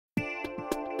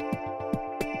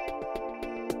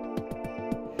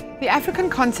The African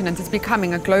continent is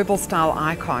becoming a global style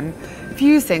icon,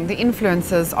 fusing the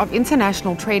influences of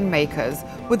international trend makers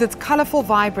with its colourful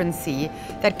vibrancy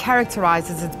that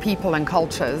characterises its people and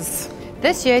cultures.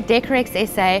 This year, Decorex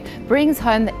SA brings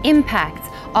home the impact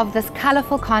of this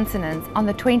colourful continent on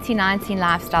the 2019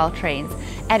 lifestyle trends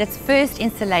at its first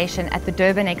installation at the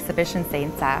Durban Exhibition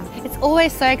Centre. It's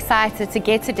always so exciting to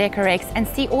get to Decorex and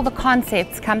see all the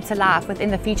concepts come to life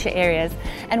within the feature areas.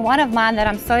 And one of mine that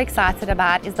I'm so excited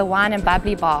about is the wine and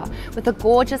bubbly bar with the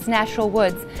gorgeous natural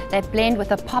woods that blend with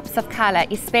the pops of colour,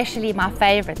 especially my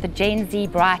favourite, the Gen Z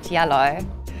bright yellow.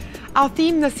 Our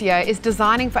theme this year is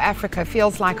Designing for Africa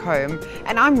Feels Like Home,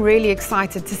 and I'm really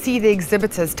excited to see the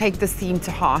exhibitors take this theme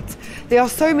to heart. There are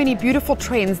so many beautiful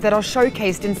trends that are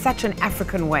showcased in such an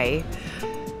African way.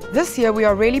 This year we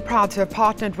are really proud to have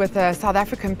partnered with a South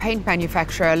African paint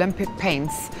manufacturer, Olympic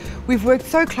Paints. We've worked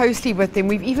so closely with them,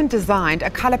 we've even designed a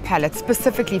colour palette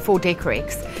specifically for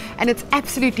Decorex, and it's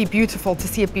absolutely beautiful to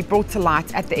see it be brought to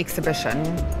light at the exhibition.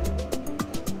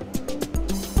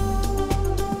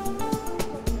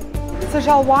 So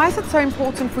Jal, why is it so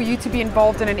important for you to be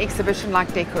involved in an exhibition like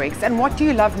Decorex, and what do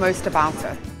you love most about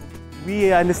it?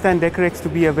 We understand Decorex to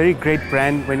be a very great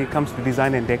brand when it comes to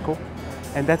design and decor,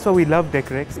 and that's why we love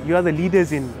Decorex. You are the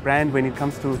leaders in brand when it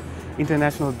comes to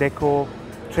international decor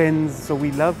trends, so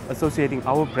we love associating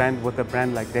our brand with a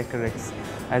brand like Decorex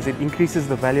as it increases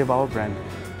the value of our brand.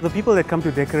 The people that come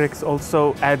to Decorex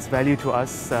also adds value to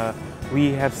us.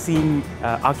 We have seen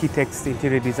architects,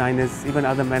 interior designers, even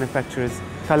other manufacturers.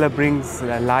 Colour brings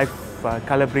life,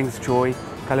 colour brings joy,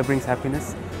 colour brings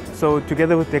happiness. So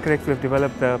together with Decorex, we have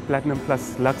developed the Platinum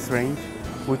Plus Luxe range,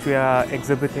 which we are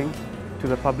exhibiting to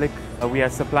the public. We are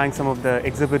supplying some of the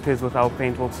exhibitors with our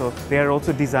paint also. They are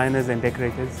also designers and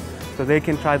decorators, so they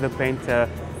can try the paint.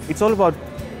 It's all about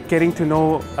getting to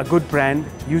know a good brand,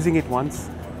 using it once,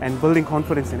 and building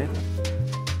confidence in it.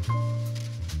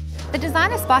 The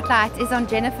designer spotlight is on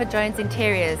Jennifer Jones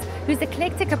Interiors, whose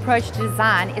eclectic approach to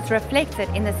design is reflected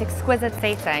in this exquisite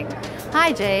setting.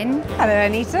 Hi Jen. Hello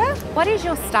Anita. What is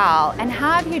your style and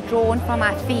how have you drawn from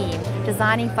our theme,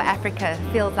 Designing for Africa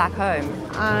Feels Like Home?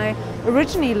 I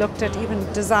originally looked at even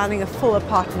designing a full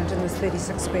apartment in this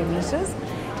 36 square meters,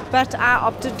 but I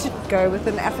opted to go with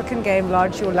an African game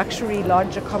lodge or luxury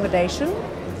lodge accommodation,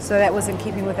 so that was in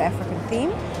keeping with the African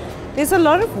theme. There's a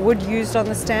lot of wood used on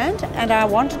the stand, and I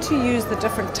wanted to use the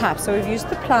different types. So we've used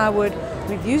the plywood,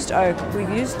 we've used oak, we've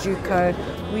used Juco,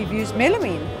 we've used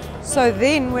melamine. So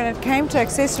then when it came to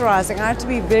accessorizing, I had to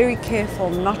be very careful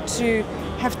not to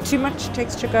have too much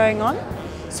texture going on.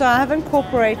 So I have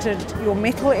incorporated your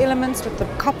metal elements with the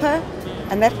copper,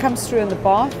 and that comes through in the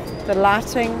bath, the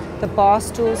lighting, the bar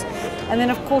stools, and then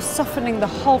of course softening the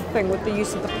whole thing with the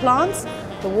use of the plants,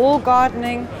 the wall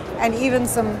gardening, and even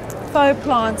some faux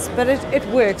plants, but it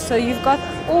works. So you've got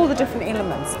all the different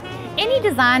elements. Any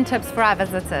design tips for our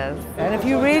visitors? And if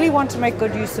you really want to make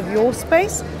good use of your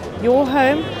space, your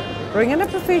home, bring in a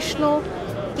professional,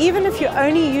 even if you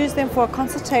only use them for a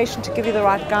consultation to give you the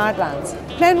right guidelines.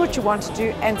 Plan what you want to do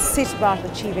and set about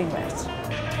achieving that.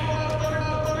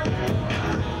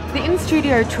 The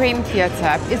In-Studio Trend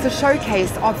Theatre is a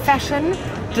showcase of fashion,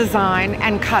 design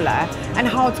and colour, and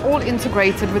how it's all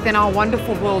integrated within our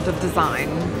wonderful world of design.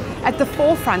 At the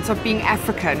forefront of being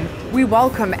African, we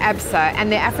welcome ABSA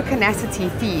and their Africanacity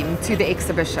theme to the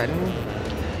exhibition.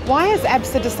 Why has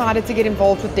ABSA decided to get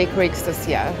involved with Decorex this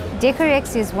year?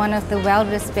 Decorex is one of the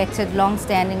well-respected,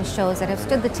 long-standing shows that have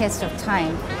stood the test of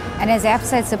time. And as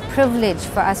ABSA, it's a privilege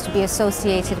for us to be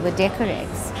associated with Decorex.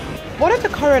 What are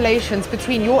the correlations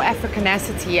between your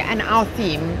Africanacity and our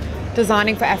theme,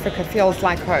 Designing for Africa Feels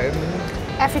Like Home?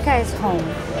 Africa is home.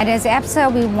 And as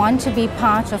ABSA, we want to be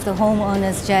part of the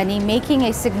homeowner's journey, making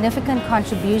a significant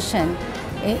contribution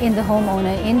in the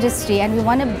homeowner industry, and we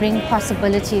want to bring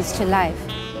possibilities to life.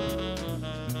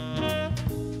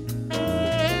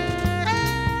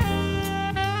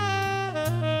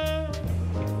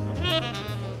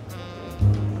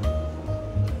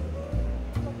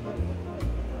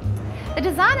 The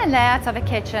design and layout of a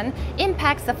kitchen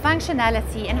impacts the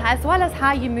functionality and as well as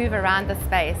how you move around the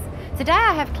space. Today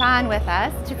I have Klein with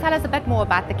us to tell us a bit more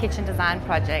about the kitchen design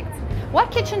project.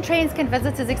 What kitchen trends can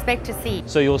visitors expect to see?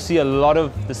 So you'll see a lot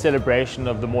of the celebration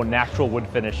of the more natural wood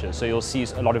finishes. So you'll see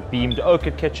a lot of beamed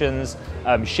ochre kitchens,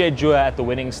 shedjure at the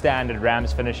winning stand at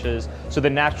Rams finishes. So the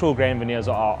natural grain veneers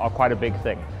are quite a big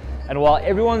thing. And while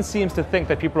everyone seems to think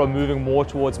that people are moving more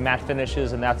towards matte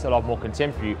finishes and that's a lot more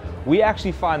contemporary, we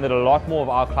actually find that a lot more of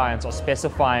our clients are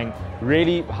specifying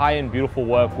really high-end beautiful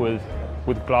work with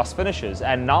gloss finishes.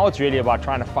 And now it's really about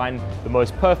trying to find the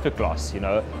most perfect gloss, you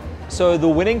know. So the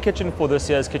winning kitchen for this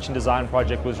year's kitchen design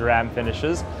project was Ram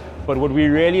Finishes. But what we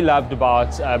really loved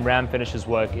about Ram Finish's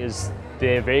work is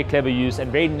their very clever use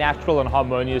and very natural and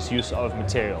harmonious use of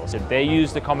materials. They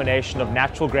used a combination of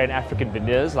natural grain African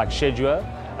veneers like shedjua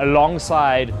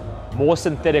alongside more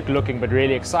synthetic looking but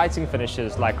really exciting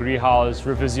finishes like Rihal's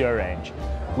Revisio range.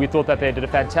 We thought that they did a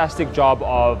fantastic job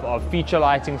of feature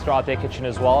lighting throughout their kitchen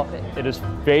as well. It is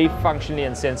very functionally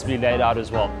and sensibly laid out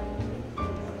as well.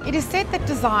 It is said that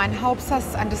design helps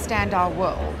us understand our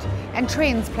world and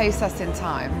trends place us in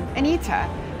time. Anita,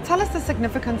 tell us the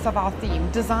significance of our theme,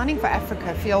 Designing for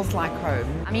Africa Feels Like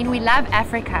Home. I mean, we love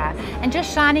Africa, and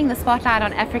just shining the spotlight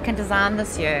on African design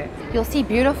this year. You'll see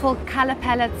beautiful color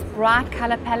palettes, bright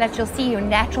color palettes, you'll see your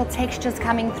natural textures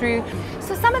coming through.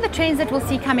 So some of the trends that we'll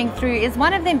see coming through is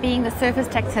one of them being the surface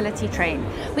tactility trend.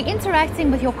 We're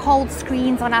interacting with your cold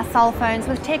screens on our cell phones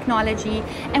with technology,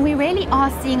 and we really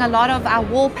are seeing a lot of our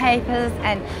wallpapers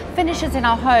and finishes in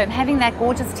our home having that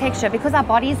gorgeous texture because our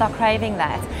bodies are craving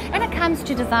that. When it comes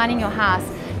to designing your house,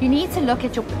 you need to look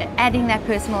at adding that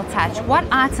personal touch. What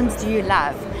items do you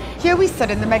love? Here we sit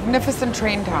in the magnificent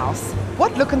trend house.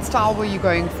 What look and style were you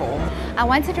going for? I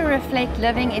wanted to reflect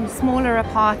living in smaller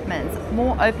apartments,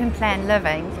 more open plan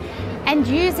living, and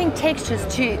using textures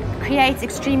to create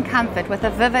extreme comfort with a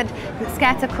vivid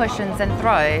scatter cushions and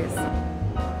throws.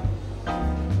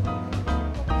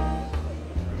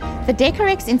 The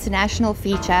Decorex International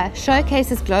feature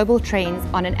showcases global trends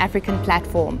on an African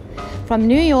platform. From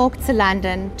New York to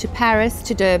London, to Paris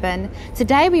to Durban,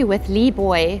 today we're with Lee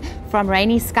Boy from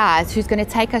Rainy Skies, who's going to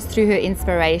take us through her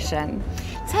inspiration.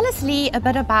 Tell us, Lee, a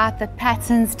bit about the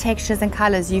patterns, textures and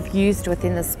colours you've used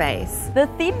within the space. The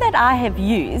theme that I have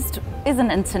used is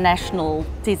an international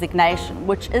designation,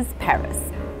 which is Paris.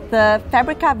 The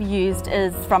fabric I've used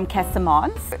is from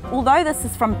Casamance. Although this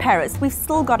is from Paris, we've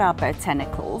still got our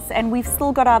botanicals and we've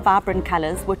still got our vibrant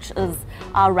colours, which is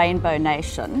our rainbow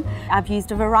nation. I've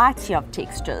used a variety of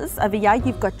textures. Over here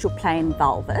you've got your plain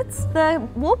velvets. The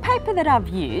wallpaper that I've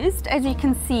used, as you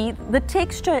can see, the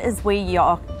texture is where you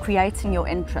are creating your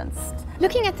entrance.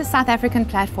 Looking at the South African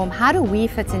platform, how do we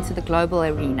fit into the global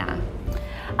arena?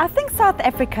 I think South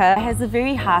Africa has a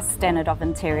very high standard of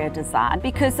interior design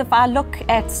because if I look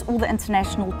at all the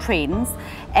international trends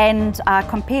and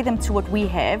compare them to what we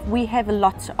have a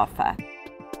lot to offer.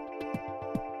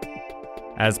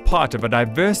 As part of a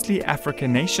diversely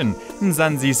African nation,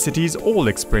 Mzansi's cities all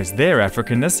express their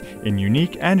Africanness in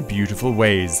unique and beautiful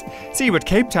ways. See what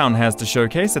Cape Town has to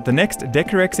showcase at the next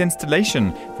Decorex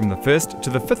installation from the 1st to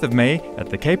the 5th of May at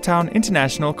the Cape Town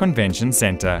International Convention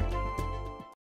Centre.